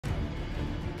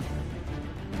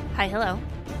Hi, hello.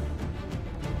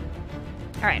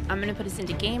 Alright, I'm gonna put us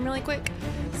into game really quick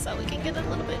so we can get a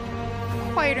little bit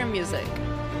quieter music.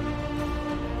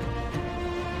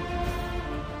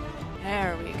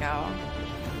 There we go.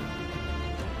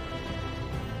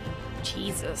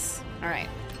 Jesus. Alright.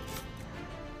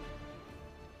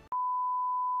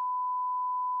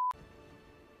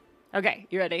 Okay,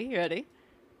 you ready? You ready?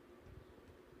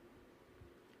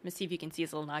 Let me see if you can see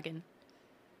his little noggin.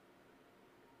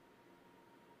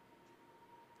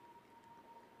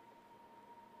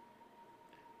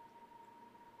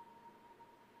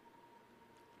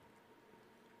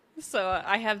 So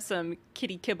I have some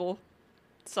kitty kibble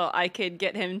so I could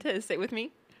get him to sit with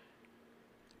me.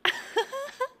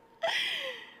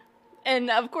 And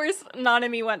of course,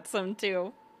 Nanami wants some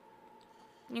too.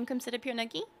 You can come sit up here,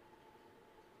 Nuggie.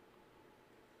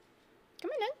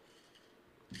 Come on,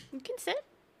 Nug. You can sit.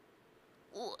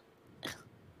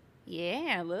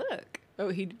 Yeah, look. Oh,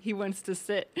 he wants to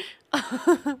sit. He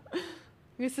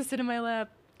wants to sit in my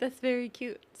lap. That's very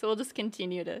cute. So we'll just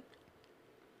continue to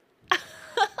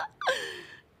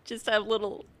just have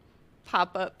little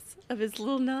pop-ups of his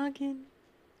little noggin.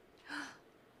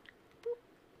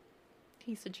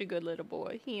 He's such a good little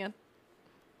boy. Yeah.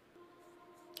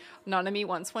 Nanami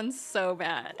wants one so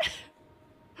bad.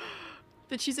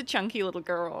 But she's a chunky little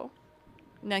girl.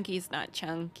 Nuggie's not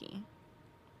chunky.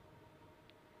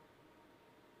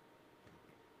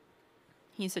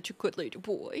 He's such a good little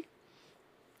boy.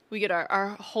 We get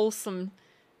our wholesome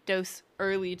dose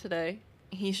early today.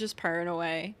 He's just purring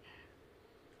away.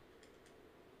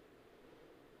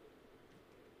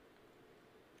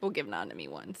 We'll give Nanami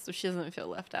one so she doesn't feel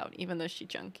left out, even though she's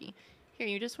chunky. Here,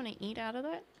 you just want to eat out of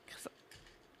that?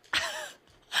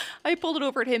 I pulled it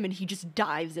over at him and he just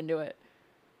dives into it.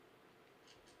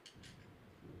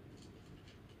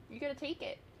 You gotta take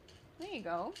it. There you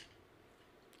go.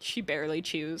 She barely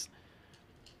chews.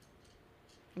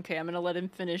 Okay, I'm gonna let him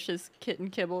finish his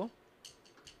kitten kibble.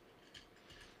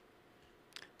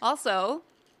 Also,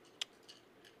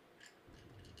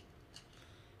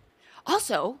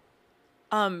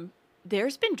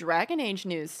 there's been Dragon Age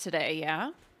news today,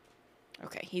 yeah?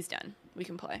 Okay, he's done. We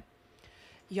can play.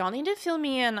 Y'all need to fill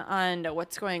me in on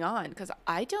what's going on, because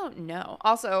I don't know.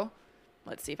 Also,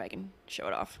 let's see if I can show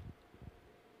it off.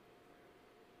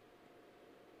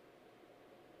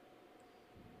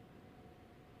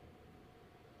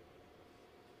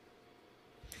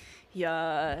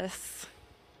 Yes.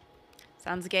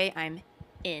 Sounds gay. I'm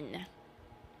in.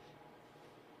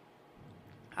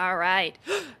 All right.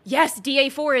 Yes,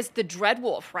 DA4 is the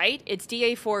Dreadwolf, right? It's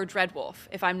DA4 Dreadwolf,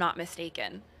 if I'm not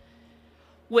mistaken.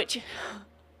 Which,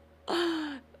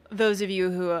 those of you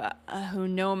who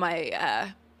know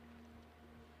my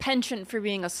penchant for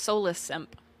being a soulless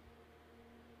simp,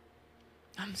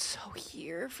 I'm so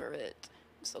here for it.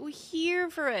 I'm so here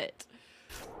for it.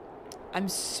 I'm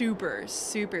super,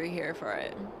 super here for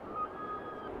it.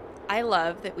 I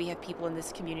love that we have people in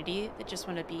this community that just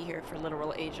want to be here for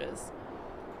literal ages.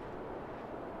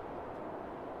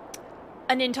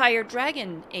 An entire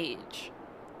dragon age,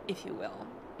 if you will.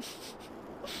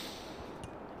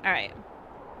 Alright.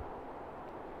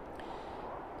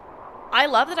 I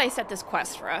love that I set this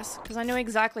quest for us, because I know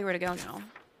exactly where to go now.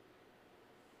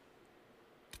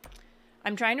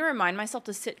 I'm trying to remind myself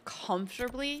to sit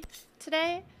comfortably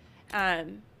today.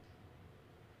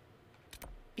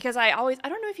 Because I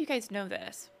don't know if you guys know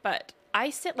this, but I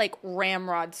sit like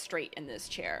ramrod straight in this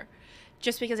chair.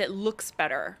 Just because it looks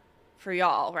better for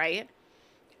y'all, right?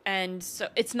 And so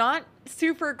it's not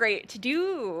super great to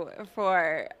do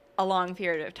for a long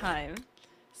period of time.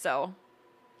 So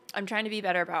I'm trying to be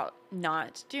better about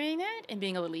not doing that and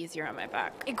being a little easier on my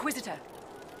back. Inquisitor,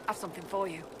 I've something for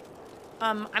you.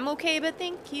 I'm okay, but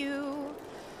thank you.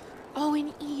 Oh,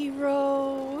 an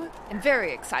hero. I'm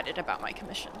very excited about my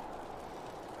commission.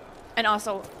 And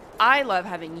also, I love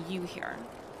having you here.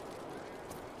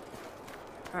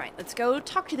 All right, let's go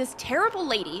talk to this terrible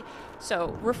lady.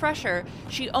 So, refresher,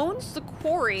 she owns the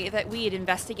quarry that we had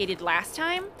investigated last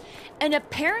time. And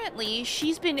apparently,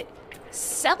 she's been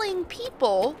selling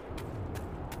people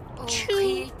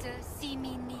to...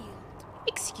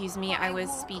 Excuse me, I was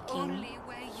speaking.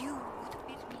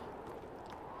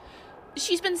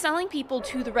 She's been selling people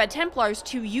to the Red Templars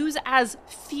to use as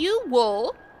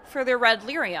fuel for their red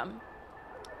lyrium.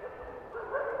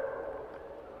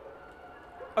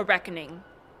 A reckoning.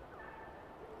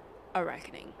 A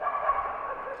reckoning.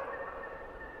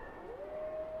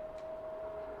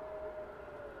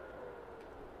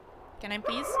 Can I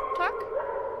please talk?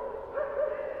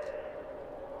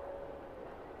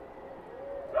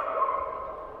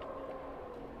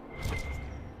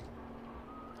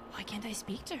 Why can't I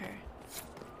speak to her?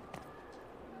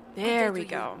 There we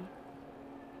go.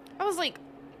 I was like,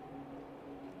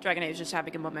 Dragon Age just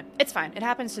having a moment. It's fine. It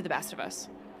happens to the best of us.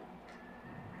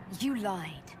 You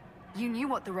lied. You knew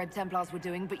what the Red Templars were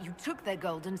doing, but you took their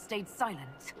gold and stayed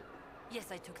silent.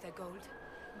 Yes, I took their gold.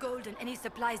 Gold and any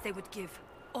supplies they would give.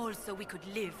 All so we could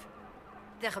live.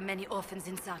 There are many orphans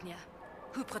in 𝒂𝒏𝒏.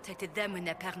 Who protected them when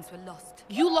their parents were lost?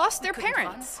 You lost their Couldn't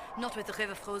parents. run, not with the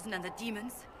river frozen and the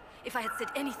demons. If I had said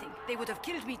anything, they would have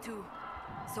killed me too.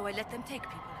 So I let them take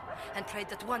people, and prayed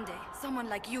that one day, someone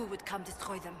like you would come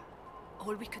destroy them.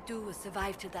 All we could do was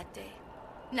survive till that day.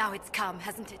 Now it's calm,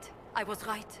 hasn't it? I was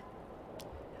right.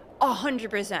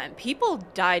 100%. People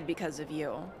died because of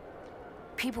you.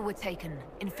 People were taken,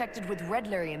 infected with red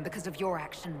lyrium because of your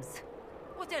actions.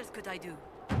 What else could I do?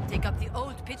 Take up the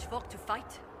old pitchfork to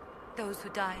fight? Those who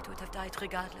died would have died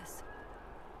regardless.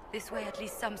 This way, at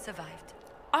least some survived.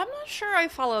 I'm not sure I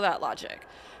follow that logic.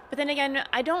 But then again,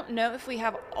 I don't know if we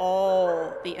have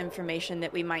all the information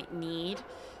that we might need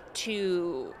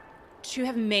to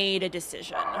have made a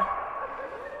decision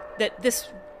that this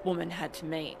woman had to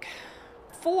make.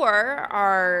 For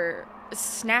our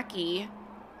snacky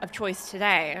of choice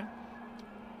today,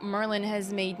 Merlin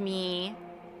has made me...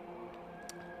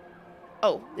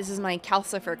 Oh, this is my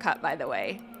calcifer cut, by the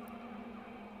way.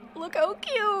 Look how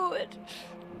cute!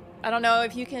 I don't know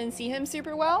if you can see him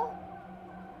super well.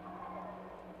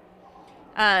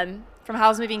 From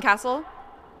Howl's Moving Castle,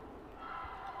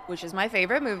 which is my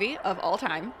favorite movie of all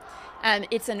time.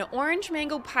 It's an orange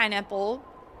mango pineapple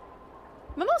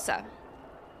mimosa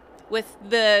with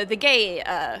the gay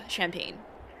champagne.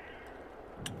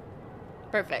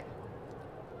 Perfect.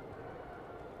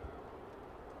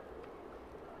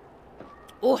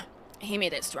 Oh, he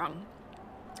made it strong.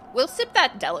 We'll sip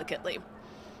that delicately.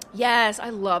 Yes, I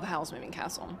love Howl's Moving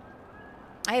Castle.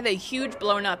 I have a huge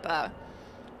blown up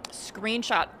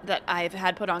screenshot that I've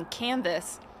had put on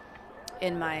canvas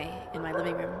in my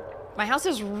living room. My house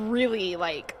is really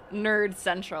like nerd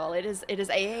central. It is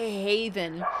a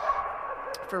haven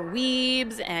for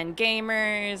weebs and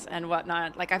gamers and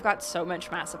whatnot. Like, I've got so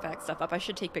much Mass Effect stuff up. I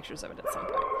should take pictures of it at some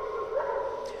point.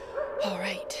 All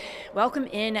right. Welcome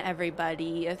in,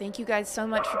 everybody. Thank you guys so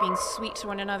much for being sweet to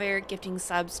one another, gifting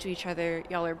subs to each other.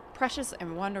 Y'all are precious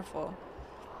and wonderful.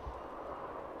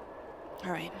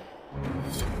 All right.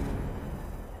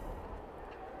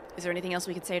 Is there anything else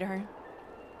we could say to her?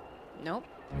 Nope.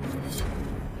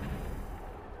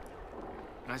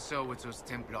 I saw what those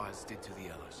Templars did to the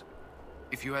others.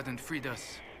 If you hadn't freed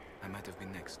us, I might have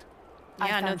been next.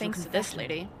 Yeah, no thanks to this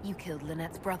lady. You killed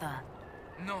Lynette's brother.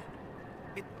 No.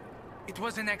 It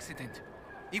was an accident.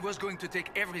 He was going to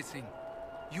take everything.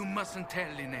 You mustn't tell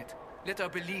Lynette. Let her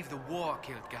believe the war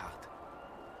killed Guard.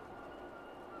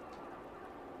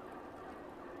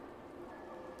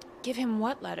 Give him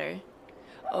what letter?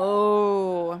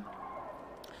 Oh.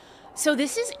 So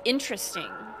this is interesting.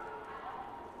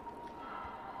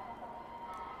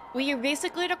 We are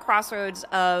basically at a crossroads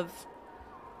of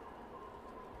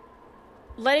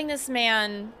letting this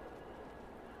man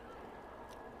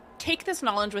take this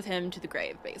knowledge with him to the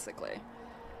grave, basically.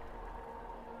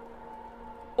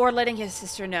 Or letting his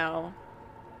sister know.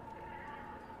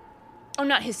 Oh,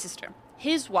 not his sister.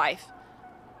 His wife.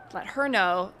 Let her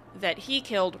know that he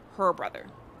killed her brother.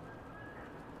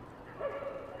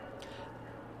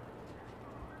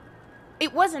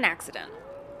 It was an accident.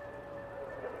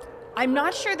 I'm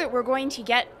not sure that we're going to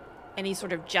get any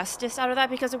sort of justice out of that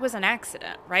because it was an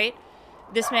accident, right?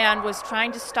 This man was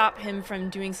trying to stop him from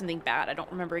doing something bad. I don't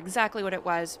remember exactly what it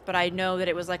was, but I know that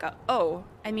it was like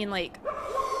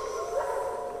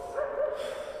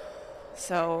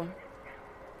So,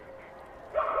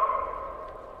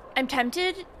 I'm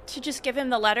tempted to just give him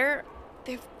the letter.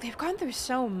 They've gone through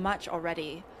so much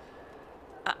already.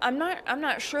 I'm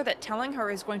not sure that telling her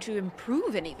is going to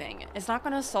improve anything. It's not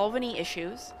going to solve any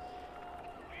issues.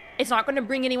 It's not going to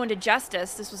bring anyone to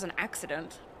justice. This was an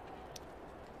accident.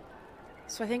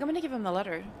 So I think I'm going to give him the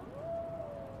letter.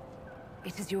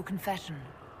 It is your confession.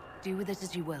 Do with it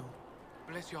as you will.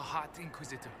 Bless your heart,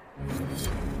 Inquisitor.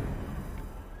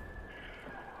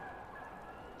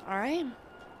 All right.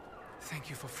 Thank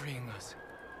you for freeing us.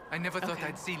 I never thought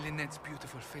I'd see Lynette's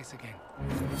beautiful face again.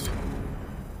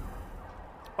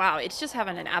 Wow, it's just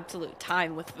having an absolute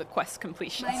time with the quest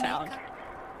completion sound.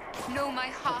 Know my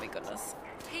heart. Oh my goodness.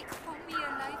 Take from me a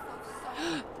life of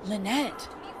sorrow. Lynette.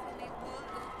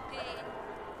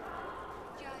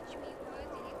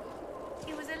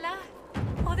 He was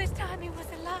alive. All this time he was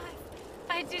alive.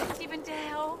 I didn't even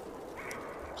dare.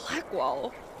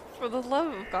 𝒂𝒾𝒶, for the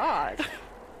love of God.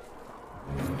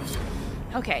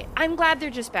 Okay, I'm glad they're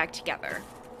just back together.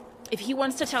 If he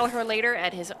wants to tell her later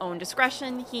at his own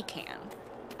discretion, he can.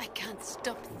 I can't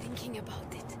stop thinking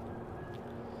about it.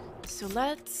 So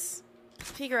let's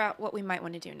figure out what we might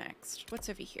want to do next. What's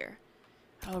over here?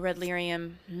 Oh, red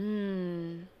lyrium.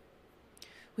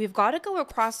 We've got to go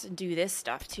across and do this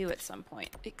stuff too at some point.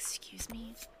 Excuse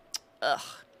me. Ugh.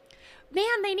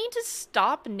 Man, they need to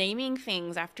stop naming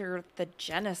things after the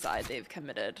genocide they've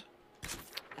committed.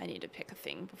 I need to pick a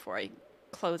thing before I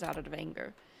close out of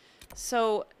anger.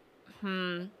 So,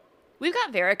 we've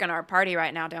got Varric in our party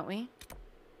right now, don't we?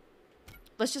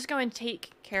 Let's just go and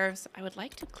take care of... I would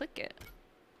like to click it.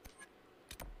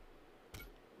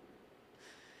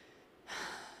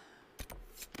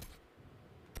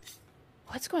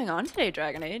 What's going on today,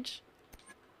 Dragon Age?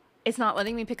 It's not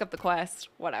letting me pick up the quest.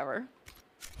 Whatever.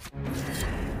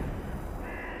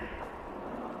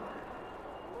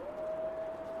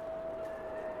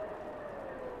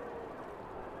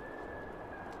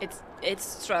 It's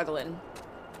struggling.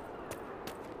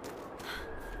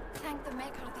 Thank the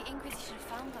maker of the Inquisition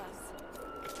found us.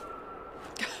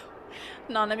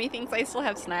 Nanami thinks I still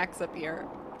have snacks up here.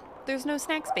 There's no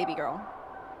snacks, baby girl.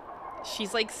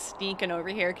 She's like sneaking over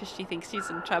here because she thinks she's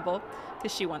in trouble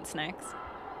because she wants snacks.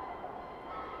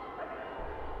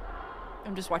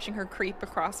 I'm just watching her creep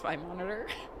across my monitor.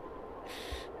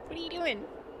 What are you doing?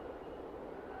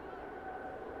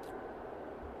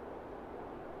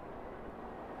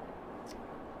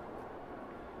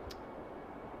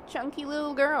 Chunky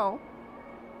little girl.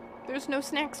 There's no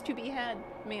snacks to be had,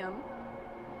 ma'am.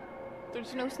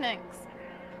 There's no snacks.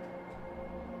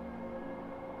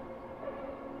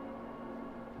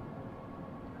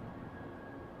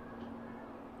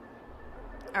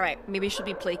 Alright, maybe she'll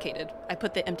be placated. I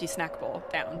put the empty snack bowl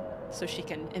down so she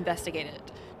can investigate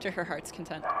it to her heart's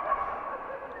content.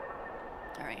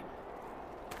 Alright.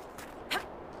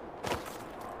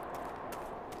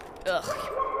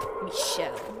 Ugh.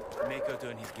 Michelle. Make her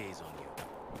turn his gaze on you.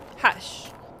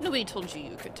 Hush. Nobody told you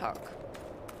you could talk.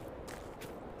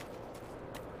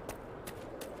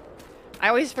 I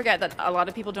always forget that a lot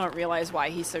of people don't realize why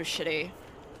he's so shitty.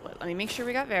 But let me make sure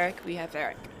we got Varric. We have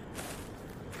Varric.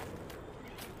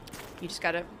 You just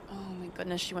gotta... Oh my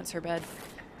goodness, she wants her bed.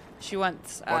 She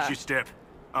wants... Watch your step.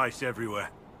 Ice everywhere.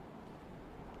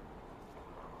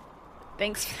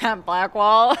 Thanks, Fat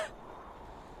Blackwall.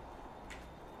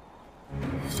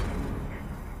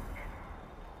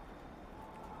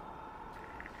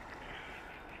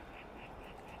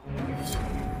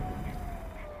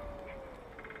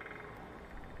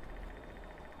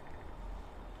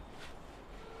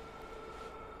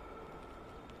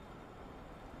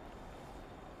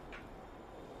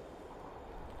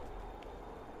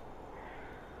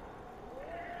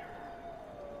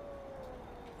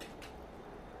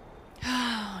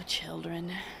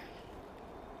 Children.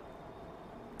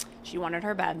 She wanted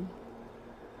her bed.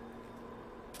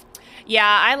 Yeah,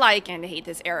 I like and hate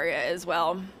this area as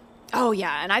well. Oh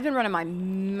yeah, and I've been running my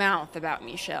mouth about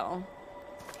Michelle.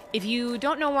 If you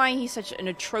don't know why he's such an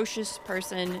atrocious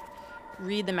person,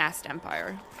 read The Masked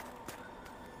Empire.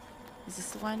 Is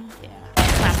this the one? Yeah.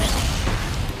 Slap it.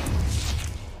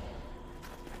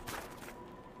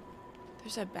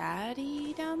 There's a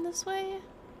baddie down this way?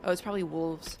 Oh, it's probably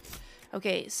wolves.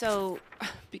 Okay, so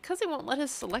because they won't let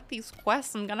us select these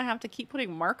quests, I'm gonna have to keep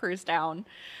putting markers down.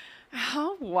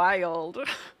 How wild.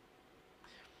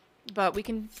 But we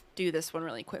can do this one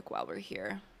really quick while we're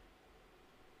here.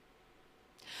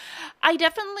 I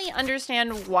definitely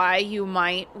understand why you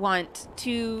might want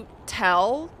to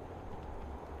tell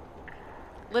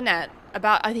Lynette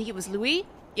about, I think it was Louis?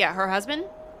 Yeah, her husband.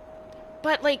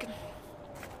 But, like,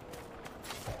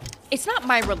 it's not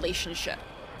my relationship,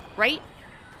 right?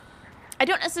 I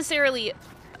don't necessarily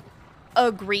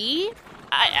agree.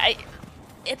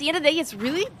 At the end of the day, it's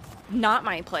really not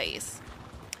my place.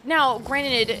 Now,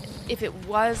 granted, if it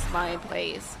was my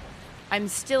place, I'm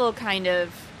still kind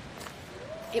of...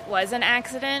 It was an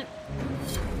accident.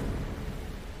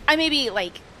 I may be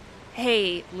like,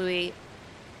 hey, Louis,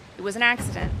 it was an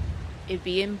accident. It'd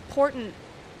be important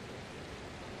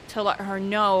to let her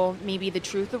know maybe the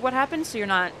truth of what happened so you're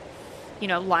not, you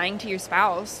know, lying to your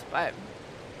spouse, but...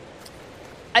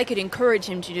 I could encourage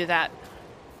him to do that,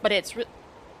 but it's...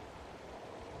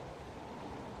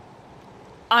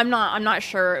 I'm not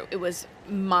sure it was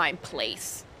my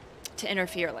place to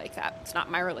interfere like that. It's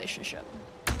not my relationship.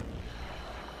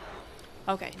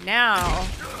 Okay, now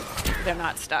they're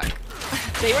not stuck.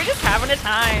 They were just having a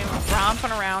time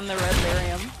romping around the red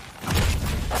lyrium.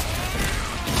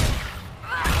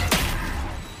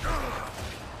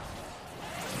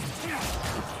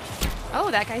 Oh,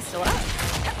 that guy's still up.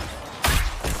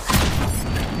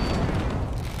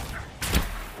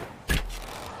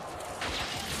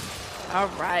 All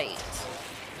right.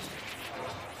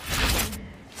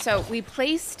 So we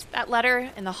placed that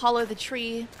letter in the hollow of the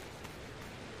tree.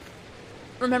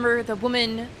 Remember, the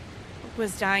woman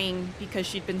was dying because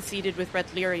she'd been seeded with red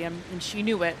lyrium, and she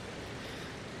knew it.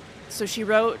 So she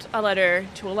wrote a letter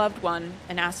to a loved one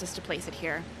and asked us to place it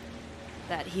here,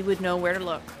 that he would know where to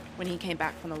look when he came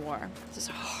back from the war. This is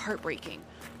heartbreaking.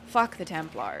 Fuck the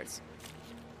Templars.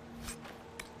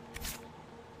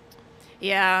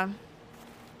 Yeah.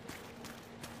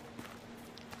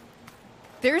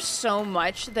 There's so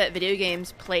much that video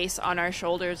games place on our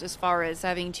shoulders as far as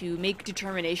having to make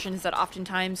determinations that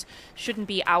oftentimes shouldn't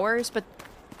be ours, but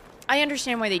I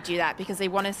understand why they do that, because they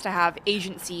want us to have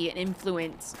agency and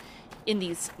influence in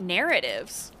these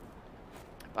narratives.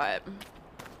 But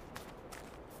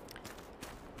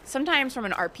sometimes from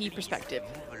an RP perspective,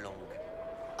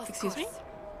 excuse me?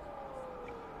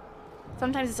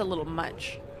 Sometimes it's a little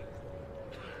much.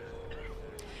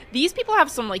 These people have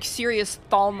some, like, serious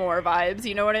𝒂𝒹𝒾𝒁 vibes,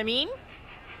 you know what I mean?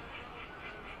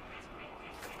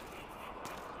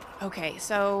 Okay,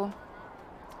 so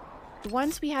the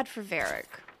ones we had for Varric.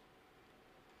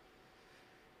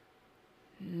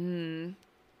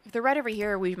 If they're right over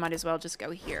here, we might as well just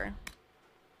go here.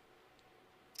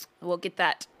 We'll get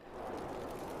that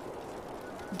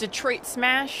Detroit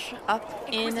smash up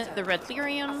in the red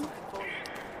lyrium.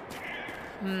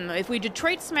 If we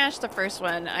Detroit smash the first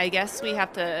one, I guess we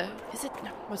have to... Is it...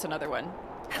 What's another one?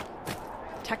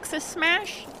 Texas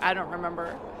smash? I don't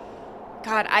remember.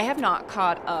 God, I have not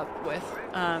caught up with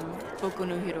Boku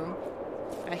no Hero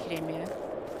Academia.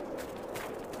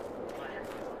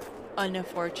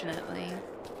 Unfortunately.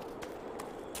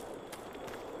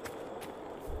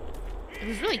 It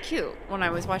was really cute when I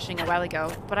was watching a while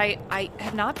ago, but I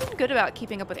have not been good about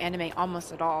keeping up with anime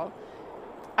almost at all.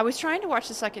 I was trying to watch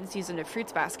the second season of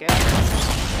Fruits Basket.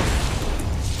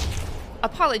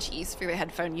 Apologies for the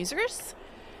headphone users.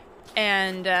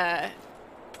 And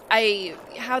I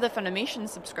have the Funimation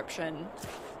subscription,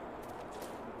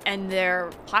 and their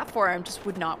platform just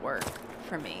would not work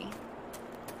for me.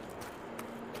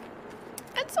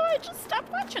 And so I just stopped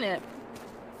watching it.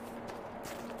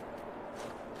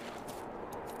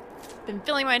 Been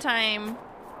filling my time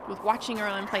with watching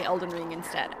Erlen play Elden Ring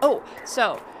instead. Oh,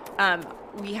 so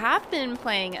we have been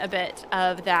playing a bit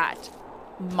of that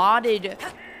modded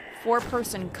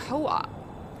 4-person co-op.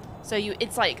 So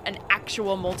it's like an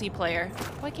actual multiplayer.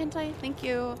 Why can't I? Thank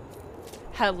you.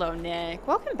 Hello, Nick.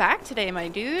 Welcome back today, my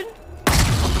dude.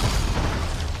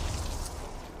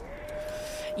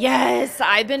 Yes,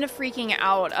 I've been freaking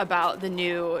out about the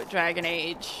new Dragon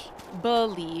Age.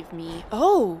 Believe me.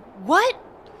 Oh, what?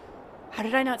 How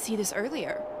did I not see this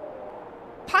earlier?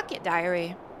 Pocket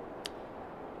diary.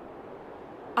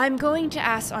 I'm going to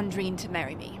ask Andrine to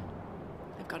marry me.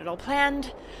 I've got it all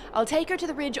planned. I'll take her to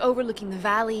the ridge overlooking the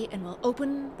valley, and we'll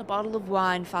open the bottle of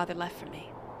wine Father left for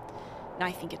me. And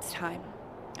I think it's time.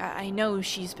 I know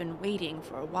she's been waiting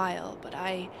for a while, but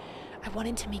I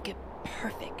wanted to make it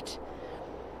perfect.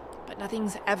 But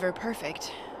nothing's ever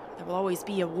perfect. There will always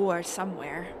be a war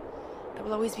somewhere. There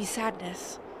will always be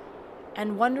sadness,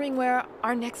 and wondering where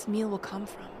our next meal will come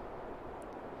from.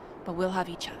 But we'll have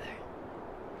each other.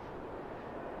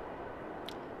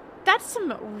 That's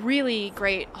some really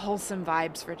great, wholesome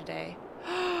vibes for today.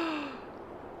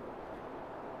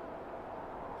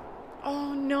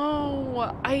 Oh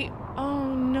no,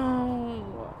 oh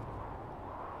no.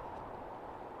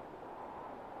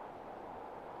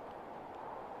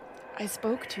 I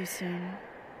spoke too soon.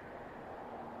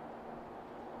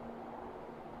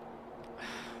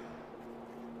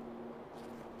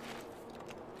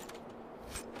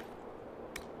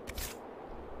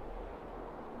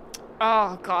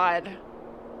 Oh, God.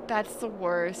 That's the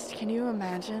worst. Can you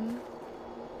imagine?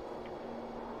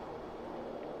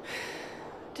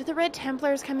 Did the Red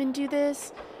Templars come and do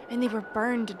this? And they were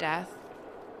burned to death.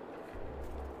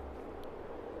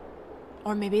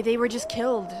 Or maybe they were just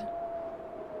killed.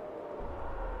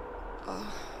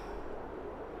 Oh.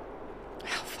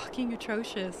 How fucking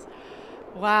atrocious.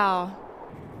 Wow.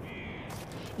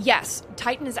 Yes,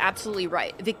 Titan is absolutely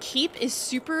right. The keep is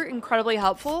super incredibly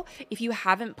helpful if you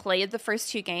haven't played the first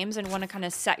 2 games and want to kind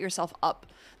of set yourself up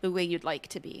the way you'd like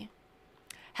to be.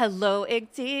 Hello,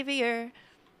 Xavier.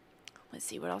 Let's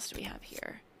see, what else do we have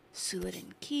here?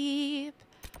 Suladin Keep.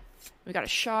 We got a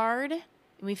shard. And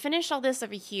we finished all this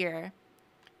over here.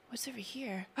 What's over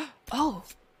here? Oh,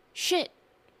 shit.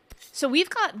 So we've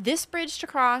got this bridge to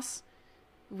cross.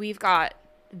 We've got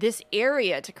this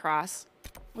area to cross.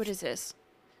 What is this?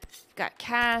 We've got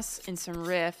casts and some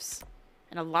rifts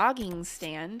and a logging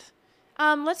stand.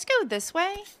 Let's go this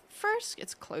way first.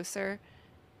 It's closer.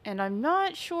 And I'm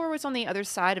not sure what's on the other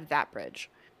side of that bridge.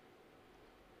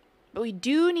 But we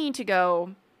do need to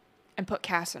go and put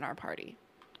Cass in our party.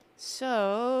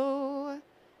 So,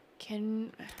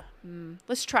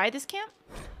 let's try this camp.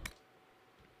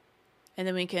 And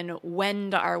then we can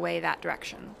wend our way that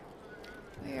direction.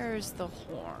 Where's the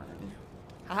horn?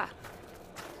 Aha.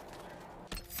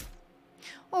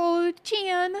 Oh,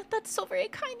 Jan, that's so very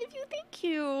kind of you. Thank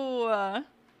you.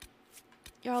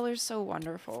 Y'all are so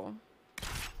wonderful.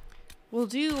 We'll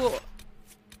do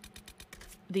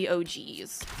the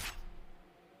OGs.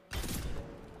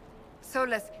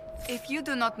 Solas, if you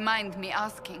do not mind me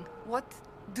asking, what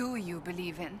do you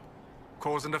believe in?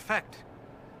 Cause and effect.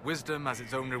 Wisdom as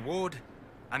its own reward,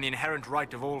 and the inherent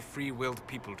right of all free-willed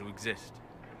people to exist.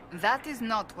 That is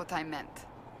not what I meant.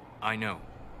 I know.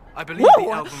 I believe the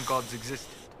elven gods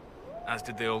existed, as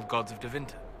did the old gods of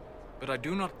Tevinter. But I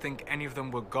do not think any of them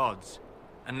were gods,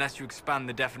 unless you expand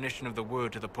the definition of the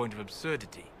word to the point of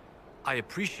absurdity. I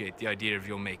appreciate the idea of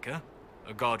your maker,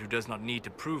 a god who does not need to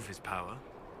prove his power.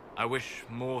 I wish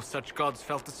more such gods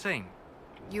felt the same.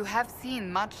 You have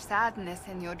seen much sadness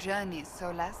in your journeys,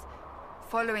 Solas.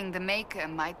 Following the Maker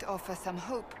might offer some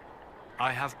hope.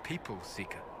 I have people,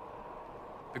 Seeker.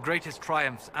 The greatest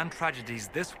triumphs and tragedies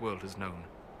this world has known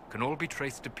can all be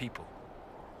traced to people.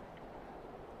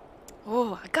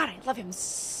 Oh, God, I love him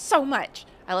so much.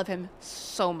 I love him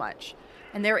so much.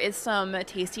 And there is some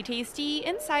tasty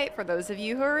insight for those of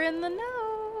you who are in the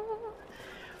know.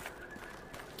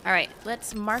 All right,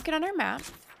 let's mark it on our map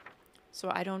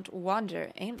so I don't wander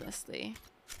aimlessly.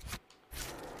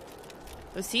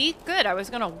 Oh, see? Good, I was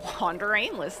going to wander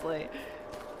aimlessly.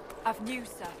 I've news,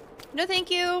 sir. No, thank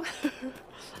you.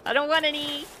 I don't want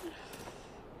any.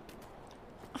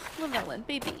 Llewellyn,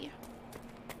 baby.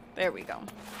 There we go.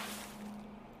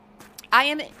 I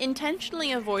am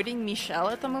intentionally avoiding Michel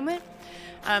at the moment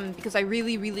because I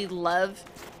really love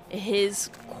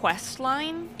his quest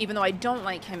line, even though I don't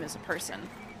like him as a person.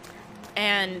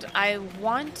 And I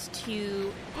want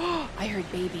to... I heard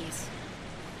babies.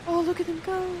 Oh, look at them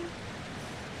go.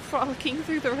 Frolicking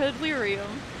through the red lyrium.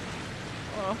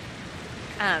 Oh.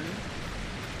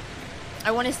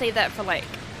 I want to save that for, like,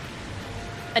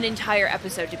 an entire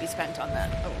episode to be spent on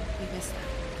that. Oh, we missed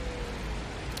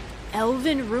that.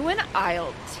 Elven Ruin?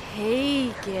 I'll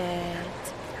take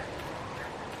it.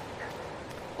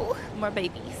 Oh, more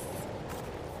babies.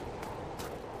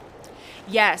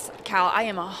 Yes, Cal, I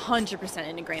am 100%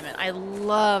 in agreement. I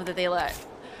love that they let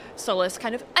Solas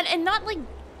kind of... And not, like,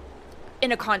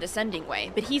 in a condescending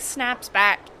way, but he snaps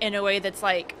back in a way that's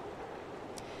like,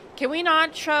 can we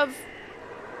not shove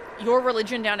your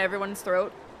religion down everyone's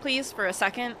throat, please, for a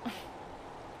second?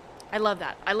 I love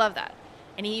that. I love that.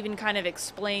 And he even kind of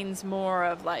explains more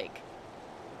of, like,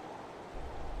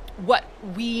 what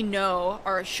we know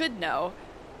or should know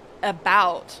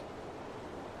about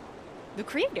the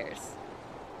creators,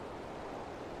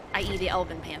 i.e. the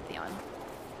Elven Pantheon.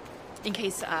 In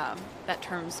case that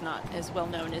term's not as well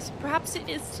known as perhaps it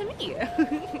is to me.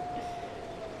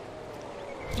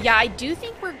 Yeah, I do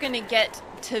think we're gonna get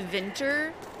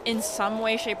Tevinter in some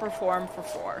way, shape, or form for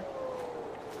 4.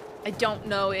 I don't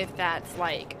know if that's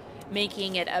like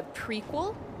making it a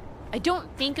prequel. I don't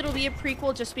think it'll be a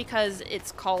prequel just because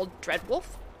it's called Dreadwolf.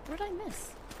 What did I miss?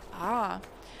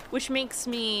 Which makes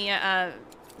me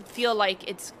feel like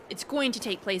it's going to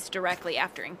take place directly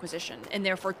after Inquisition and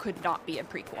therefore could not be a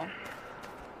prequel.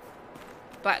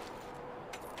 But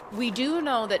we do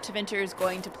know that Tevinter is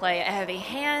going to play a heavy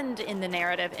hand in the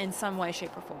narrative in some way,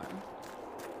 shape, or form.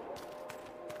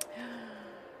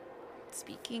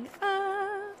 Speaking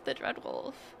of the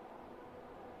Dreadwolf.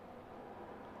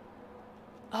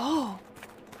 Oh!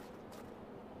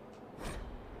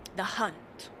 The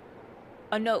Hunt.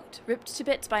 A note, ripped to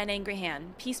bits by an angry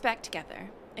hand, pieced back together.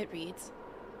 It reads,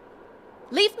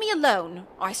 "Leave me alone,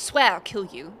 or I swear I'll kill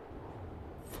you."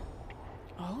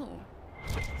 Oh.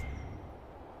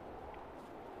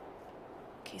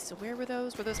 Okay, so where were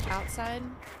those? Were those outside?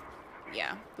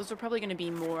 Yeah, those are probably going to be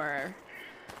more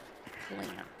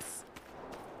plants.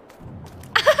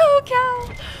 Oh,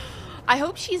 Cal! I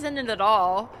hope she's in it at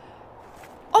all.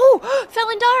 Oh!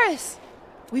 Felindaris!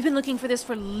 We've been looking for this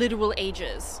for literal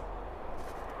ages.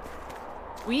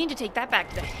 We need to take that back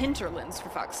to the hinterlands, for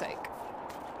fuck's sake.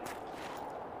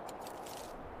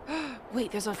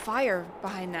 Wait, there's a fire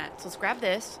behind that. So let's grab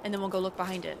this, and then we'll go look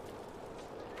behind it.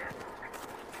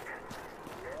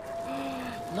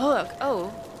 Look!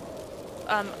 Oh.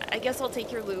 I guess I'll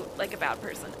take your loot like a bad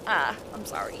person. I'm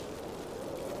sorry.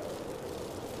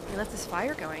 We left this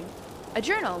fire going. A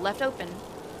journal left open.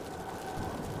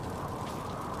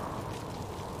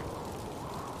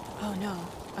 Oh no.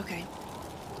 Okay.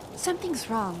 Something's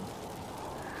wrong.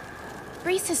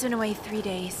 Brace has been away 3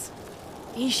 days.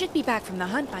 He should be back from the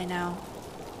hunt by now.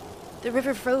 The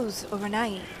river froze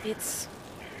overnight. It's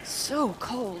so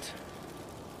cold.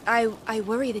 I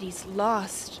worry that he's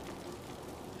lost.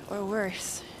 Or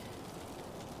worse.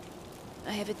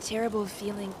 I have a terrible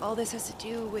feeling all this has to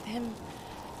do with him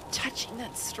touching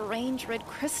that strange red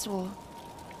crystal.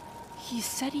 He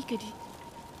said he could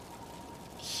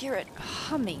hear it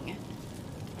humming.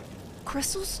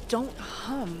 Crystals don't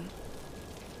hum.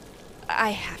 I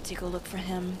have to go look for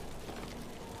him.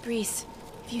 Breeze,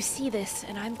 if you see this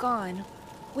and I'm gone,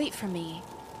 wait for me.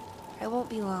 I won't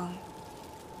be long.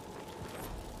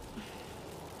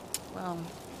 Well...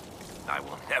 I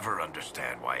will never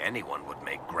understand why anyone would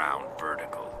make ground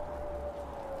vertical.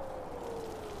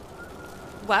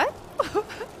 What?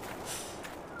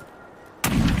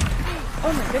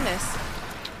 Oh my goodness.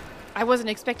 I wasn't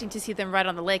expecting to see them right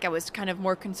on the lake. I was kind of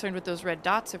more concerned with those red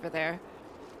dots over there.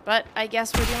 But I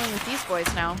guess we're dealing with these boys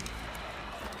now.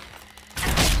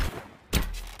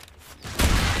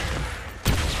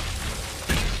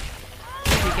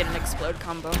 We get an explode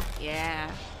combo.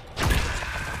 Yeah.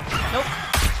 Nope.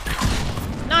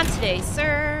 Not today,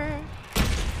 sir.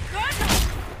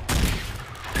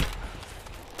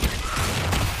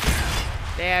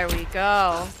 There we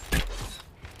go.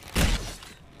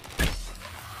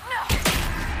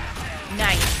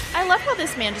 Nice. I love how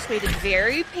this man just waited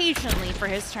very patiently for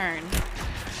his turn.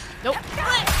 Nope.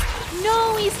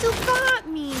 No, he still got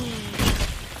me.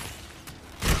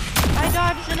 I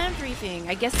dodged and everything.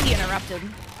 I guess he interrupted.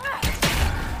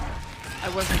 I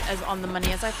wasn't as on the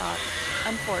money as I thought.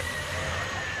 Unfortunate.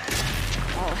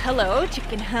 Oh, hello,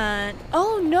 Chicken Hunt.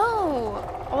 Oh, no.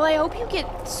 Well, I hope you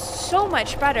get so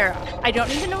much better. I don't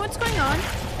need to know what's going on.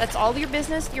 That's all your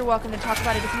business. You're welcome to talk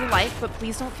about it if you like, but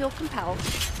please don't feel compelled.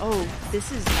 Oh,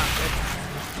 this is not good.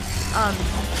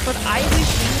 But I wish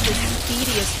you the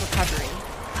speediest recovery.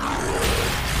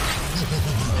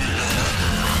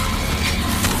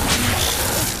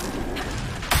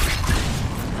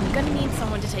 I'm gonna need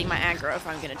someone to take my aggro if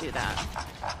I'm gonna do that.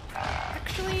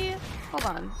 Actually, hold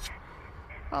on.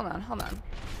 Hold on.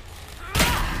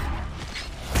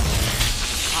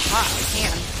 Aha, I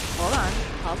can. Hold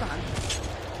on.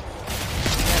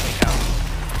 There we go.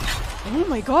 Oh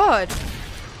my god!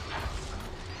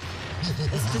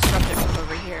 It's disruptive from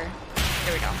over here.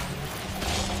 There we go.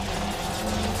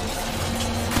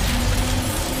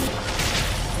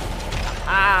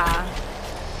 Ah.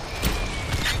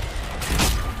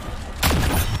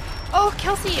 Oh,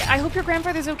 Kelsey, I hope your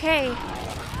grandfather's okay.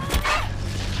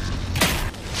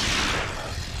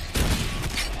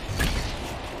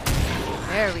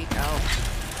 There we go.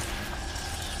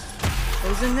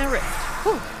 Close in the rift.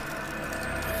 Whew.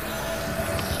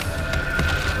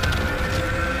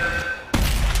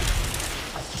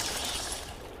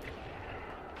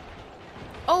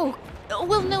 Oh,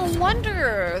 well, no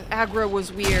wonder aggro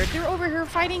was weird. They're over here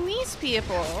fighting these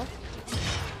people.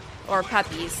 Or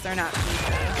puppies. They're not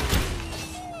people.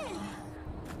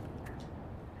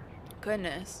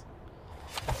 Goodness.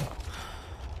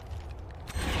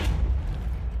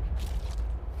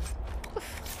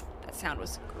 That sound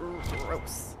was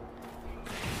gross.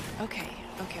 Okay.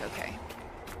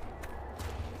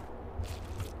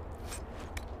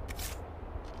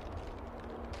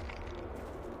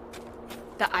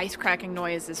 The ice cracking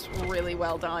noise is really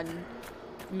well done.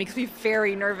 It makes me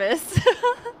very nervous.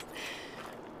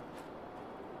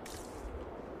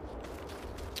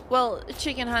 Well,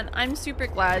 Chicken Hunt, I'm super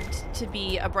glad to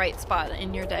be a bright spot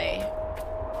in your day.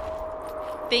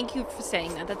 Thank you for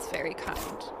saying that. That's very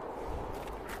kind.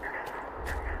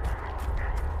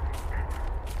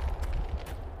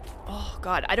 Oh,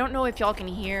 God. I don't know if y'all can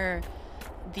hear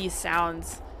these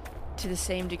sounds to the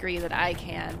same degree that I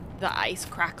can. The ice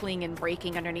crackling and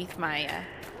breaking underneath my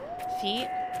feet.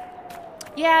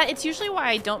 Yeah, it's usually why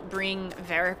I don't bring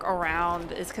Varric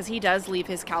around, is because he does leave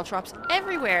his caltrops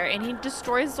everywhere and he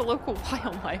destroys the local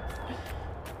wildlife.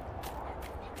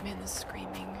 Man, the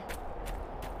screaming.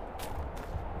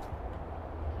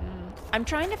 I'm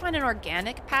trying to find an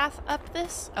organic path up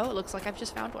this. Oh, it looks like I've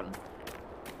just found one.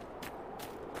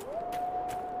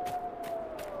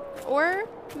 Or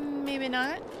maybe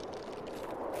not.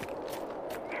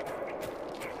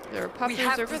 There are puppies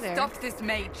over there. We have to stop this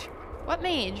mage. What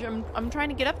mage? I'm trying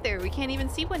to get up there. We can't even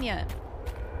see one yet.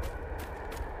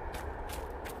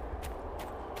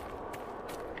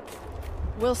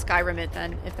 We'll Skyrim it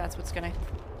then, if that's what's gonna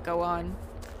go on.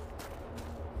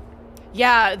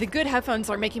 Yeah, the good headphones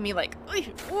are making me like,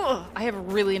 ugh. I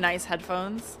have really nice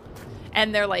headphones.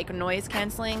 And they're like noise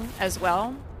canceling as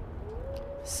well.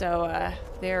 So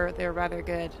they're rather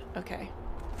good. Okay.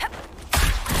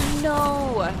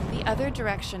 No! The other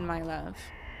direction, my love.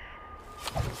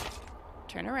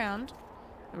 Turn around.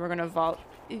 And we're gonna vault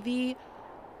the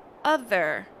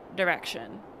other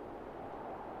direction.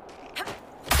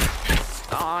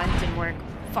 Aw, it didn't work.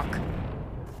 Fuck.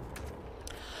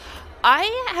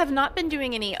 I have not been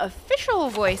doing any official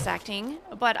voice acting,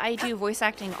 but I do voice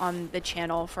acting on the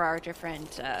channel for our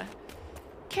different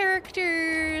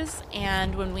characters,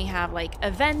 and when we have like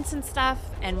events and stuff,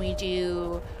 and we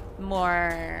do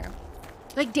more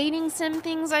like dating sim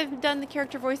things, I've done the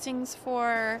character voicings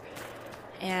for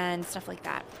and stuff like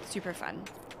that. Super fun.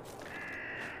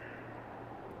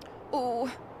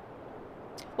 Oh,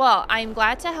 well, I'm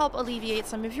glad to help alleviate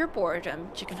some of your boredom,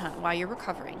 Chicken Hunt, while you're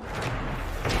recovering.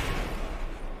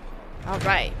 All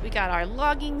right, we got our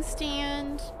logging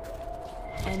stand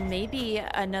and maybe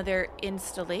another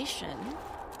installation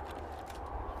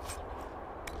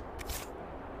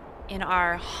in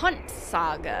our hunt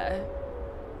saga.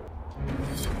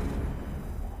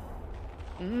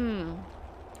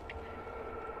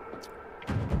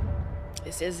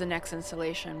 This is the next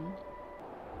installation.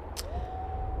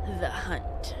 The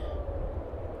hunt.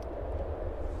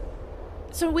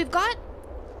 So we've got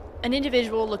an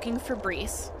individual looking for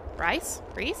Brees.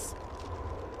 Brees?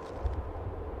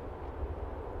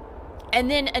 And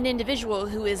then an individual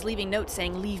who is leaving notes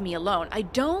saying, "Leave me alone." I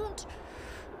don't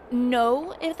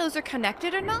know if those are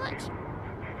connected or not,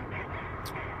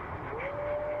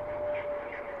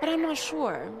 but I'm not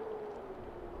sure.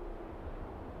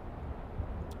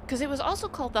 Because it was also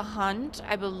called The Hunt,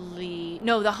 I believe.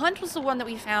 No, The Hunt was the one that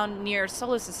we found near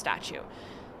Solus's statue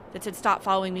that said, "Stop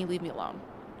following me, leave me alone."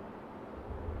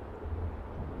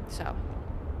 So,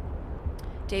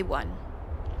 day 1.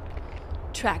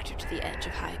 Tracked her to the edge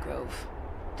of High Grove.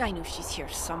 I knew she's here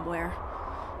somewhere.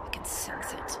 I can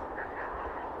sense it.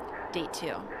 Day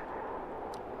 2.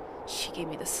 She gave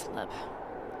me the slip.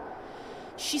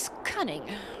 She's cunning.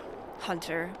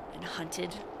 Hunter and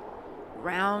hunted.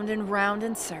 Round and round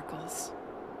in circles.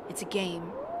 It's a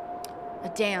game. A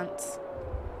dance.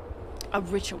 A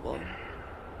ritual.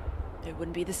 It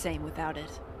wouldn't be the same without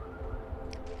it.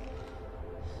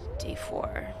 Day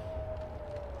 4.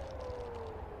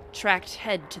 Tracked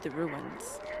head to the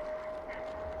ruins.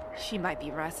 She might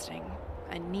be resting.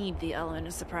 I need the element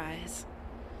of surprise.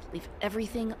 Leave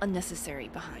everything unnecessary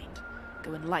behind.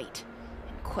 Go in light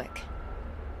and quick.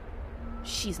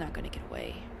 She's not gonna get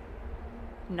away.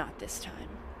 Not this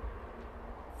time.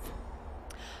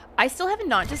 I still have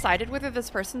not decided whether this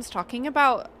person's talking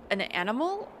about an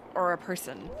animal or a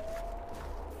person.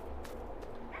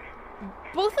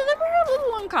 Both of them are a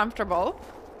little uncomfortable.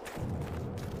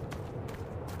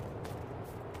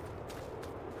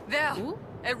 There! Ooh.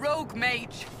 A rogue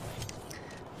mage!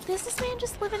 Is this man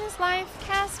just living his life?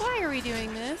 Cass, why are we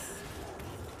doing this?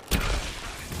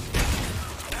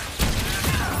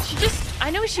 I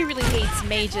know she really hates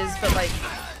mages, but like,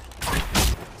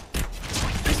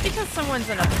 just because someone's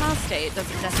in apostate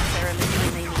doesn't necessarily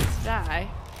mean they need to die.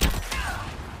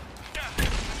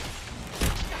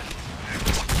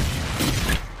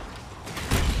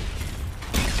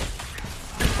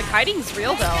 The kiting's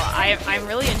real though. I'm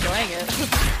really enjoying it.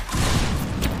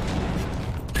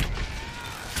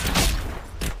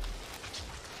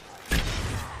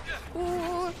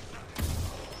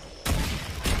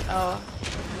 Oh.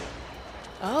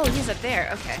 Oh, he's up there.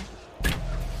 Okay.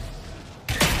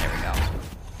 There we go.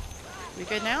 We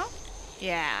good now?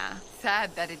 Yeah.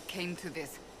 Sad that it came to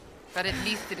this, but at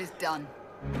least it is done.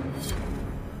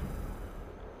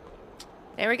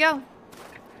 There we go.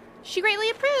 She greatly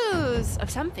approves of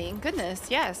something. Goodness,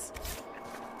 yes.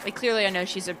 Like, clearly I know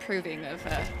she's approving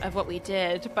of what we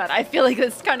did, but I feel like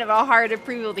it's kind of a hard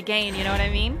approval to gain, you know what I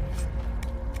mean?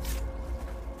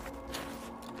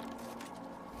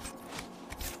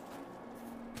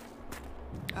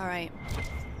 Alright.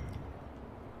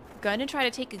 Gonna try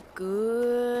to take a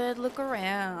good look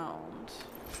around.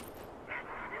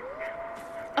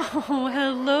 Oh,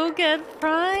 hello, good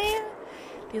Prime.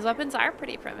 These weapons are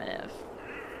pretty primitive.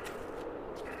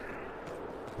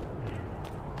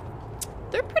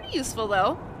 They're pretty useful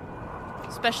though.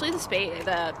 Especially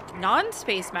the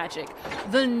non-space magic.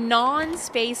 The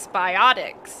non-space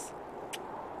biotics.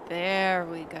 There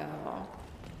we go.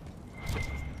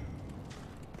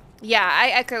 Yeah, I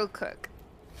echo Cook.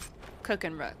 Cook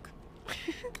and Rook.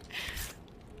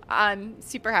 I'm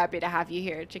super happy to have you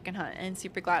here, Chicken Hunt, and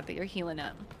super glad that you're healing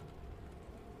up.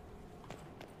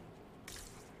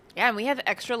 Yeah, and we have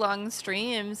extra long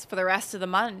streams for the rest of the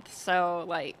month, so,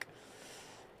 like,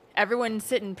 everyone's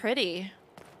sitting pretty.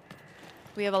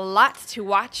 We have a lot to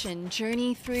watch and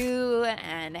journey through,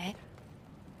 and...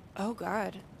 Oh,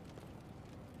 God.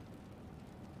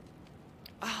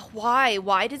 Oh, why?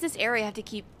 Why does this area have to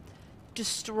keep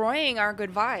destroying our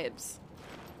good vibes?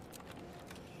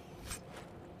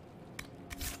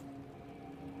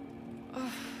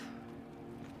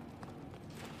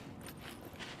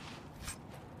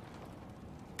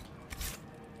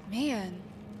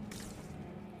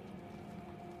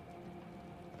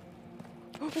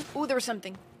 Ooh, there was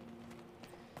something.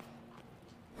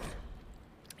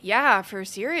 Yeah, for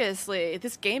seriously,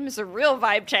 this game is a real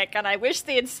vibe check, and I wish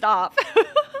they'd stop.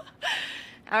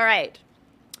 All right.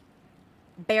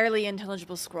 Barely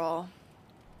intelligible scroll.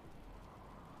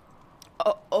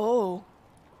 Oh.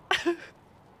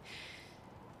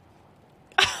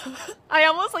 I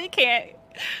almost like can't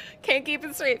keep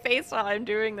a straight face while I'm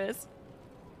doing this.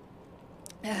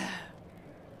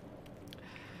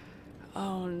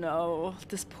 Oh no,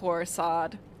 this poor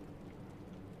sod.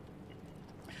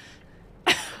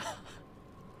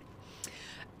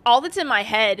 All that's in my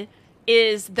head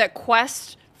is the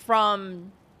quest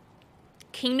from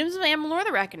Kingdoms of Amalur: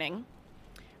 The Reckoning,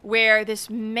 where this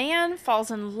man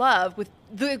falls in love with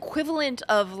the equivalent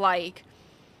of, like,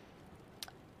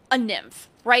 a nymph,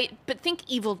 right? But think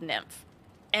evil nymph.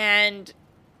 And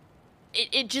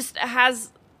it just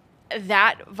has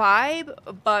that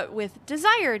vibe, but with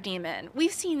desire demon.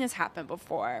 We've seen this happen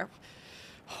before.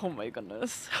 Oh my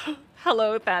goodness.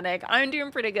 Hello, 𝒂𝒃. I'm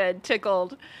doing pretty good.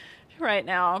 Tickled right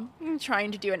now. I'm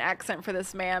trying to do an accent for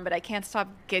this man, but I can't stop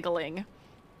giggling.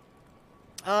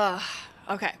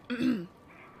 Okay.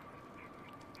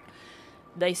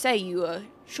 They say you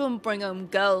shouldn't bring home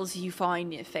girls you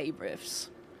find your favorites.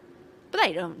 But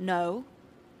they don't know.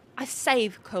 I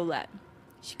saved 𝒂𝒹𝒾𝒶.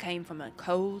 She came from a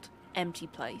cold, empty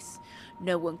place.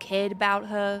 No one cared about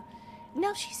her.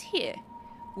 Now she's here.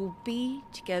 We'll be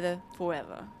together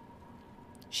forever.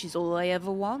 She's all I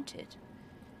ever wanted.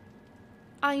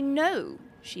 I know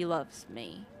she loves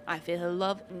me. I feel her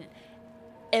love in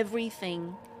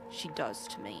everything she does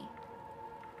to me.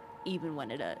 Even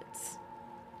when it hurts.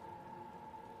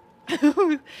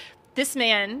 This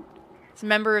man is a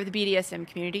member of the BDSM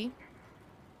community.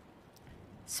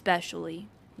 Especially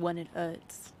when it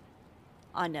hurts.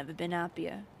 I've never been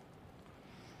happier.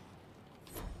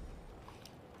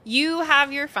 You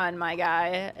have your fun, my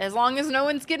guy. As long as no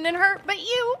one's getting hurt but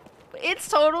you. It's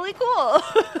totally cool.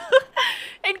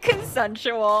 And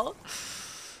consensual.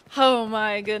 Oh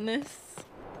my goodness.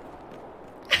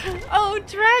 Oh,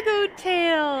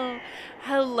 𝒂𝒾𝒶.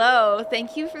 Hello.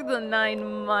 Thank you for the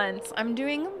 9 months. I'm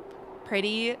doing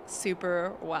pretty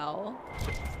super well.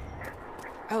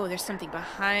 Oh, there's something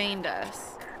behind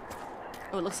us.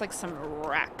 Oh, it looks like some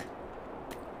wreck.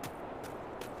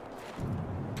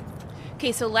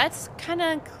 Okay, so let's kind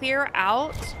of clear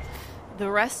out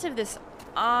the rest of this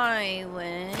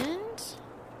island.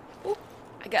 Ooh,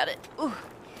 I got it. Ooh.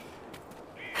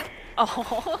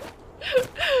 Oh.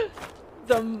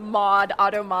 The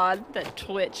auto mod that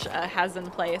Twitch has in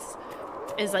place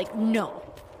is like, no,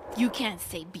 you can't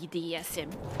say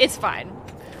BDSM. It's fine.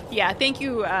 Yeah, thank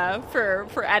you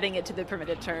for adding it to the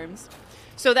permitted terms.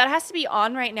 So that has to be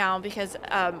on right now because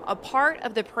a part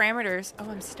of the parameters... Oh,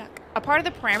 I'm stuck. A part of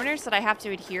the parameters that I have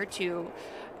to adhere to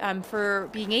for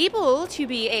being able to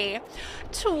be a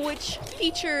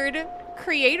Twitch-featured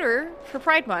creator for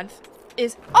Pride Month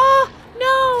is... Oh,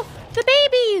 no! The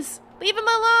babies! Leave them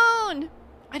alone!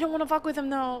 I don't want to fuck with them,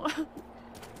 though.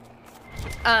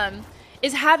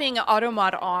 Is having auto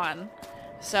mod on.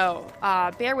 So,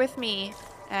 bear with me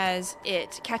as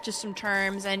it catches some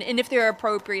terms, and if they're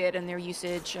appropriate in their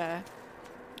usage,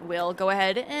 we'll go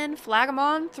ahead and flag them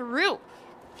on through.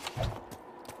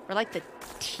 We're like the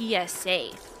TSA.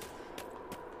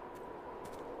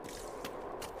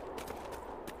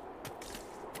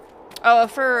 Oh,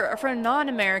 for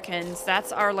non-Americans,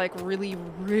 that's our, like, really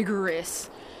rigorous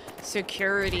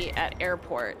security at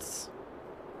airports.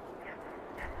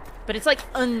 But it's, like,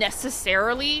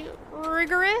 unnecessarily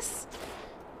rigorous.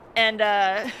 And,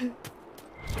 a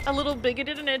little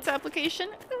bigoted in its application.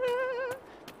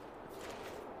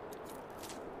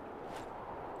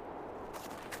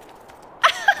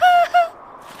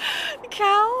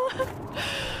 Cal?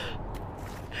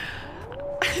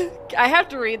 I have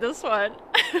to read this one.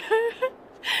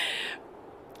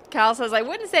 Cal says, I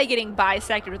wouldn't say getting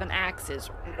bisected with an axe is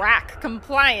rack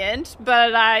compliant,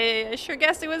 but I sure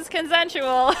guessed it was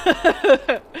consensual.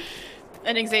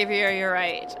 And Xavier, you're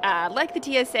right. Like the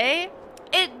TSA,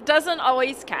 it doesn't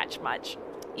always catch much,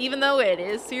 even though it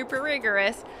is super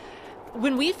rigorous.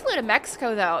 When we flew to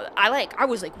Mexico, though, I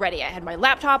was like ready. I had my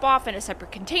laptop off in a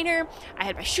separate container. I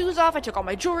had my shoes off. I took all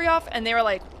my jewelry off, and they were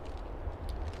like,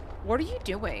 "What are you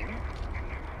doing?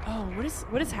 Oh,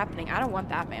 what is happening? I don't want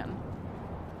that, man."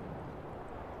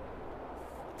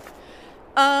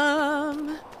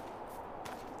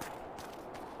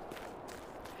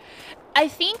 I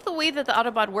think the way that the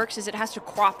Autobot works is it has to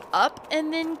crop up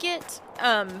and then get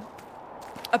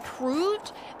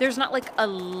approved. There's not like a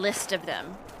list of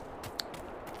them.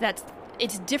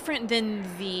 It's different than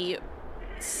the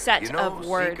set You know, of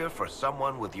words. Seeker, for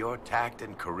someone with your tact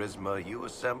and charisma, you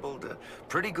assembled a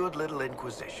pretty good little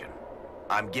Inquisition.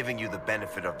 I'm giving you the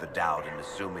benefit of the doubt in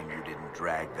assuming you didn't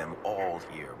drag them all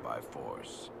here by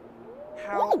force.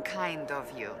 How kind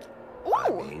of you. I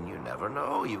mean, you never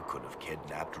know. You could have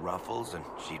kidnapped Ruffles, and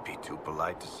she'd be too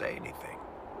polite to say anything.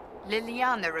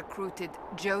 Liliana recruited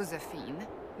Josephine.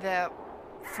 They're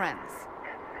friends.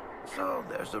 So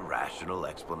there's a rational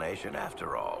explanation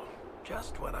after all.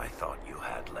 Just when I thought you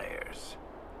had layers.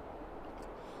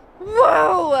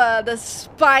 Whoa, the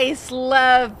spice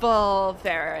level.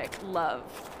 Varric, love.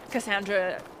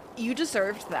 Cassandra, you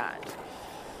deserved that.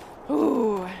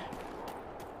 Ooh.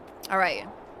 All right.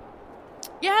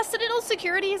 Yeah, Citadel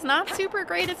security is not super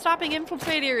great at stopping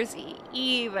infiltrators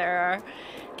either.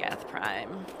 Geth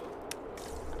Prime.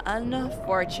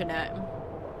 Unfortunate.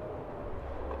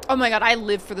 Oh my god, I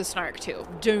live for the snark too.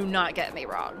 Do not get me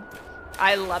wrong.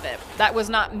 I love it. That was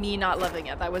not me not loving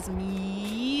it. That was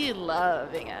me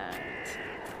loving it.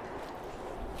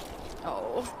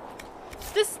 Oh.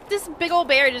 This big old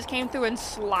bear just came through and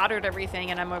slaughtered everything,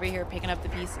 and I'm over here picking up the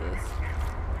pieces.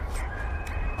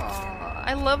 Oh,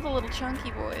 I love the little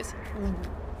chunky boys.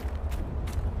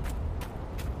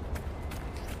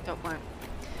 Don't want.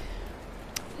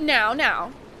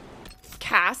 Now.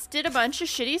 Cass did a bunch of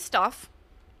shitty stuff.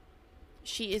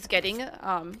 She is getting,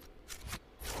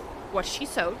 what she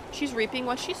sowed. She's reaping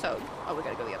what she sowed. Oh, we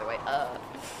gotta go the other way.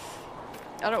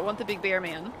 I don't want the big bear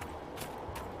man.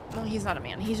 Well, he's not a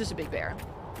man. He's just a big bear.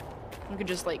 We could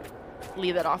just, like,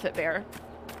 leave that off at bear.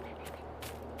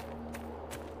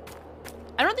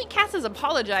 I don't think Cass has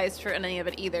apologized for any of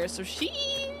it either, so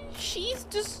she's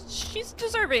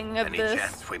deserving of this. Any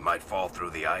chance we might fall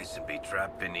through the ice and be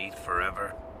trapped beneath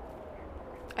forever?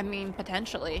 I mean,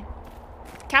 potentially.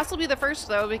 Cass will be the first,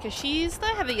 though, because she's the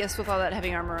heaviest with all that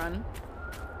heavy armor on.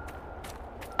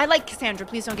 I like Cassandra,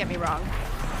 please don't get me wrong.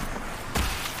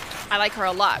 I like her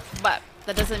a lot, but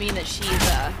that doesn't mean that she's,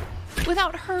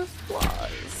 without her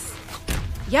flaws.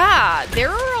 Yeah, there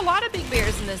are a lot of big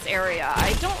bears in this area.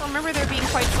 I don't remember there being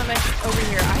quite so much over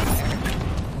here either.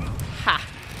 Ha!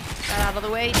 Got out of the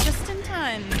way just in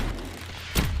time.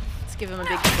 Let's give him a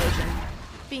big explosion.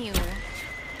 Bing.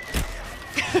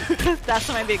 That's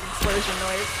my big explosion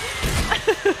noise.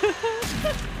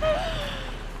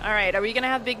 Alright, are we gonna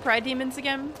have big pride demons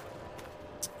again?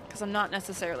 Because I'm not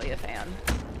necessarily a fan.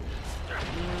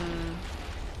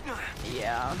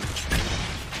 Yeah.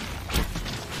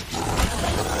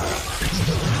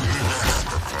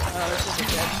 Oh, this isn't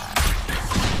good.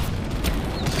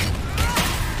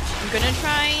 I'm gonna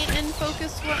try and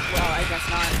focus what. Well, I guess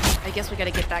not. I guess we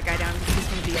gotta get that guy down because he's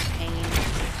gonna be a pain.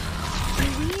 Do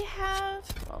we have.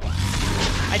 Oh,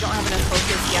 I don't have enough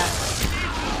focus yet.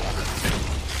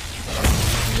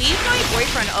 Leave my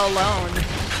boyfriend alone.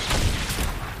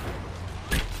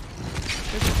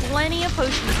 There's plenty of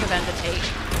potions for them to take.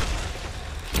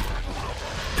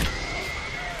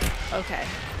 Okay.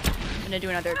 I'm gonna do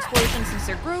another explosion since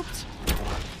they're grouped.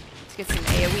 Let's get some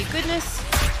AoE goodness.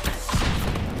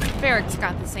 Varric's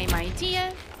got the same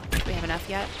idea. Do we have enough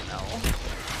yet? No.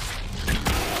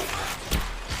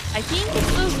 I think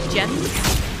it's those gems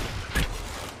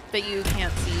that you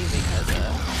can't see because the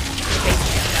face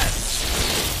can't get.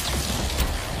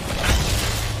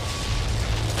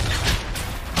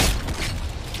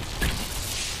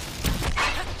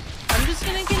 I'm just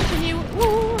gonna continue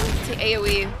to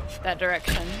AoE that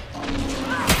direction.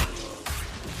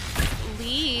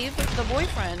 Leave the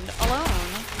boyfriend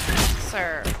alone,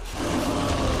 sir.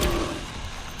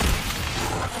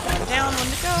 One down, one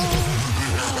to go.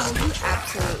 Oh, you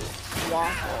absolute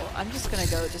waffle. I'm just gonna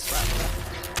go disrupt.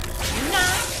 Do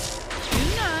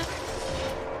not.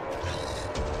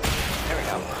 There we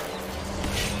go.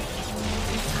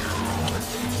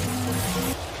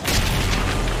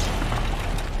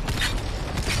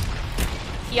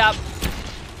 Yup.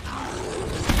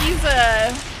 These,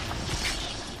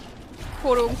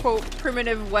 quote-unquote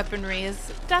primitive weaponry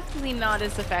is definitely not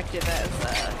as effective as,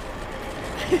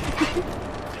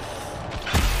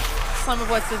 some of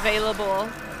what's available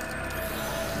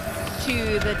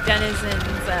to the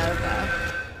denizens of,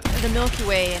 the Milky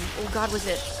Way, and, oh god, was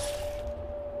it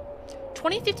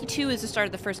 2052 is the start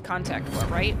of the first contact war,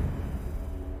 right?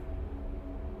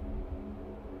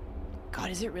 God,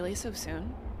 is it really so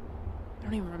soon? I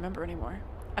don't even remember anymore.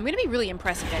 I'm gonna be really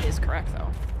impressed if that is correct, though.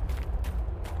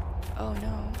 Oh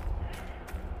no.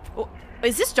 Oh,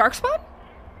 is this Darkspawn?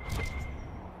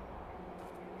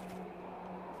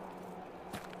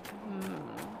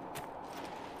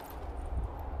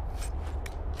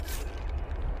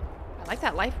 I like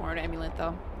that life ward amulet,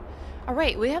 though.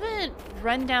 Alright, we haven't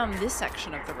run down this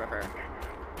section of the river.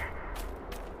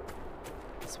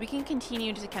 So we can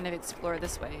continue to kind of explore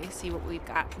this way, see what we've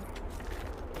got.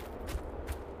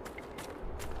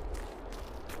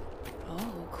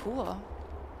 Oh, cool.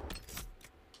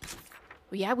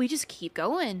 Well, yeah, we just keep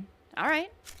going. All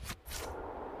right.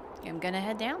 I'm gonna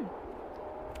head down.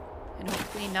 And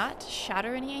hopefully not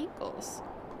shatter any ankles.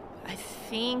 I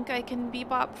think I can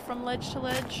bebop from ledge to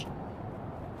ledge.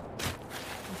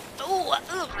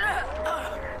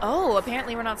 Oh,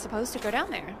 apparently we're not supposed to go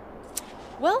down there.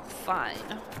 Well,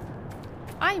 fine.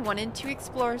 I wanted to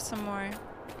explore some more.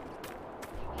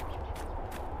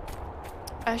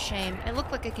 A shame. It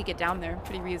looked like I could get down there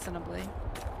pretty reasonably.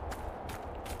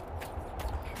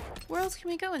 Where else can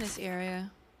we go in this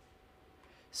area?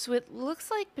 So it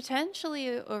looks like potentially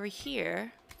over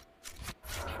here.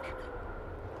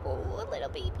 Oh, little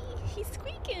baby. He's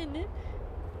squeaking.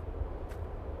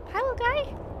 Hi, little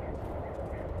guy.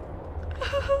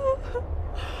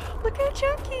 Look at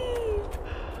Chucky.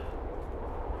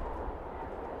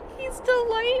 He's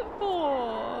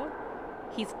delightful.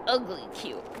 He's ugly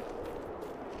cute.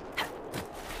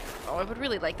 Oh, I would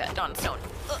really like that Dawnstone.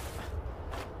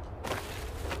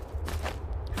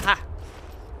 Ha!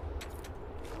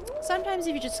 Sometimes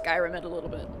if you just Skyrim it a little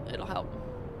bit, it'll help.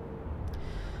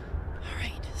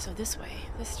 Alright, so this way,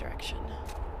 this direction.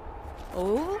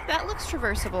 Oh, that looks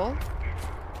traversable.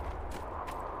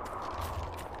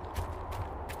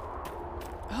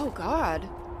 Oh god.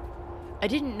 I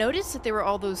didn't notice that there were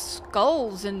all those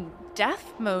skulls and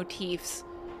death motifs.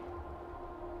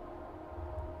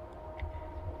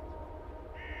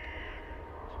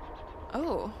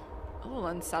 Oh, a little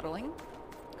unsettling.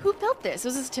 Who built this?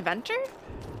 Was this 𝒂𝒹𝒾𝒁?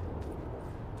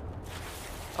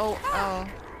 Oh.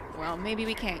 Well, maybe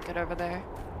we can't get over there.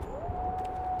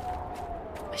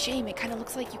 A shame, it kind of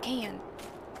looks like you can.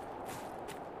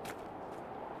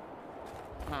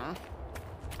 I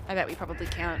bet we probably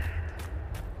can't.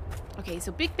 Okay,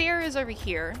 so Big Bear is over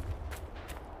here.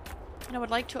 And I would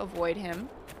like to avoid him.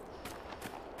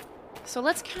 So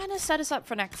let's kind of set us up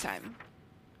for next time.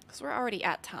 Because we're already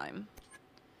at time.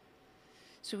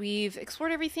 So we've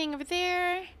explored everything over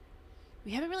there.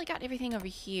 We haven't really got everything over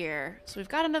here. So we've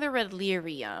got another red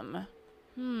lyrium.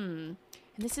 And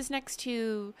this is next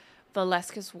to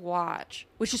𝒂𝒾𝒶's watch,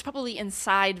 which is probably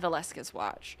inside 𝒂𝒾𝒶's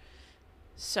watch.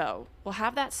 So we'll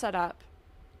have that set up.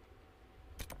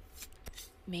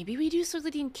 Maybe we do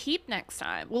𝒂𝒾𝒁 Keep next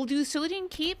time. We'll do 𝒂𝒾𝒁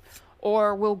Keep,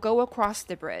 or we'll go across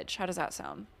the bridge. How does that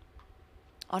sound?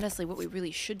 Honestly, what we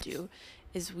really should do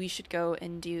is we should go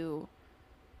and do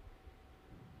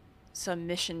some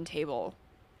mission table.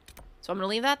 So I'm going to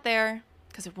leave that there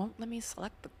because it won't let me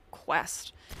select the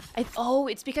quest. Oh,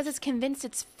 it's because it's convinced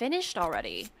it's finished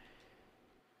already.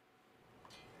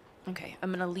 Okay,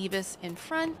 I'm going to leave this in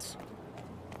front.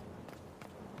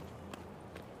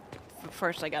 But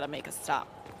first, I got to make a stop.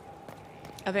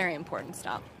 A very important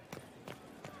stop.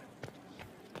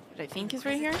 What I think is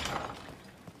right here?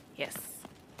 Yes.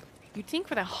 You'd think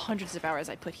for the hundreds of hours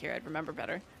I put here, I'd remember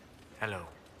better. Hello.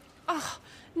 Oh,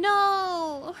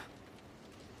 no!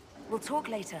 We'll talk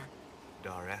later.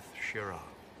 𝒂𝒃𝒃.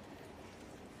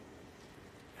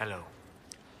 Hello.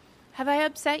 Have I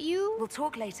upset you? We'll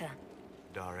talk later.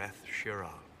 𝒂𝒃𝒃.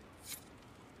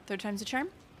 Third time's a charm?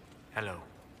 Hello.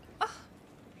 Oh,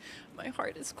 my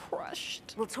heart is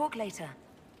crushed. We'll talk later.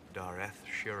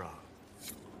 𝒂𝒃𝒃.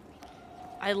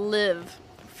 I live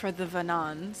for the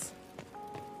Vanans.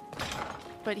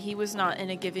 But he was not in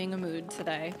a giving mood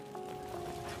today.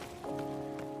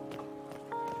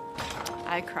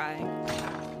 I cry.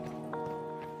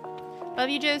 Love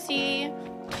you, Josie.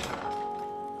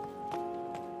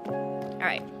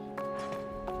 Alright.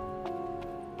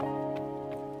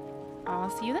 I'll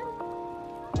see you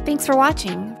then. Thanks for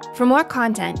watching. For more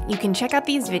content, you can check out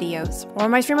these videos, or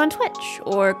my stream on Twitch,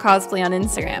 or cosplay on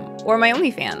Instagram, or my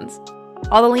OnlyFans.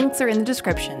 All the links are in the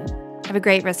description. Have a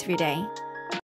great rest of your day.